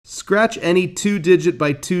Scratch any 2-digit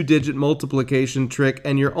by 2-digit multiplication trick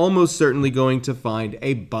and you're almost certainly going to find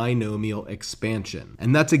a binomial expansion.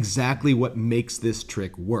 And that's exactly what makes this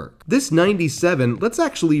trick work. This 97, let's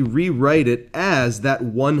actually rewrite it as that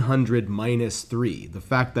 100 minus 3. The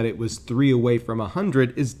fact that it was 3 away from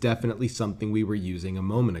 100 is definitely something we were using a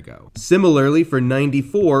moment ago. Similarly, for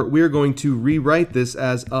 94, we're going to rewrite this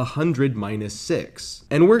as 100 minus 6.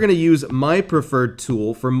 And we're going to use my preferred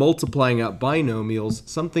tool for multiplying out binomials,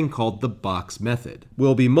 something called the box method.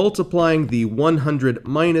 We'll be multiplying the 100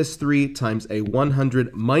 minus 3 times a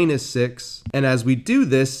 100 minus 6. And as we do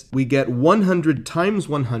this, we get 100 times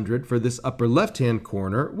 100 for this upper left-hand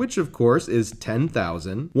corner, which of course is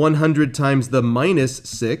 10,000. 100 times the minus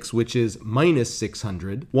 6, which is minus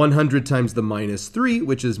 600. 100 times the minus 3,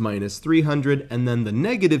 which is minus 300. And then the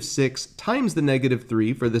negative 6 times the negative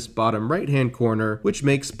 3 for this bottom right-hand corner, which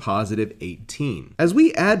makes positive 18. As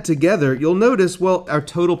we add together, you'll notice, well, our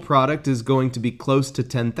total product is going to be close to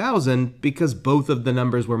 10,000 because both of the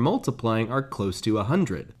numbers we're multiplying are close to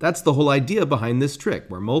 100. That's the whole idea behind this trick.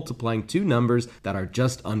 We're multiplying two numbers that are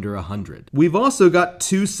just under 100. We've also got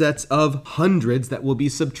two sets of hundreds that we'll be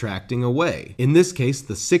subtracting away. In this case,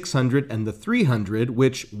 the 600 and the 300,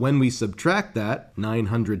 which when we subtract that,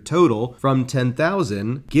 900 total, from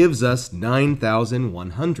 10,000 gives us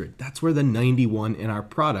 9,100. That's where the 91 in our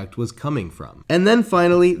product was coming from. And then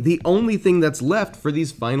finally, the only thing that's left for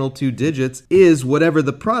these final two digits is whatever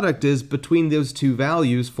the product is between those two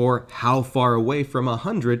values for how far away from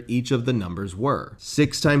 100 each of the numbers were.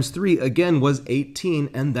 6 times 3 again was 18,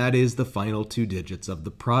 and that is the final two digits of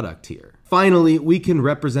the product here. Finally, we can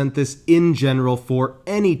represent this in general for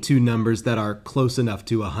any two numbers that are close enough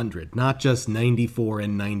to 100, not just 94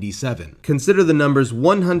 and 97. Consider the numbers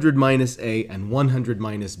 100 minus a and 100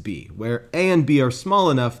 minus b, where a and b are small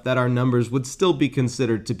enough that our numbers would still be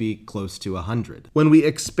considered to be close to 100. When we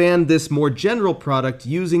expand this more general product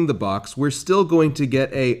using the box, we're still going to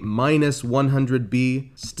get a minus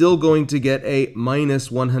 100b, still going to get a minus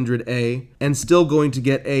 100a, and still going to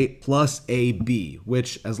get a plus ab,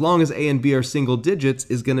 which, as long as a and b are single digits,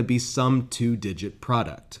 is going to be some two-digit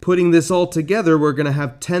product. Putting this all together, we're going to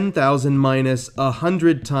have 10,000 minus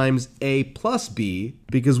 100 times a plus b,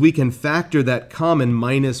 because we can factor that common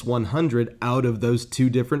minus 100 out of those two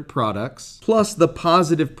different products, plus the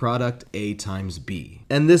positive product a times b.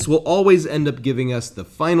 And this will always end up giving us the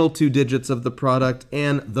final two digits of the product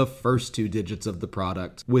and the first two digits of the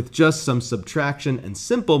product, with just some subtraction and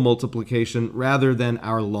simple multiplication rather than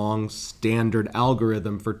our long standard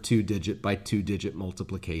algorithm for two-digit by two-digit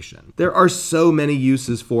multiplication. There are so many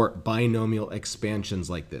uses for binomial expansions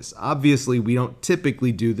like this. Obviously, we don't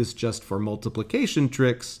typically do this just for multiplication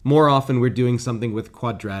tricks. More often, we're doing something with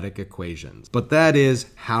quadratic equations. But that is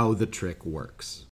how the trick works.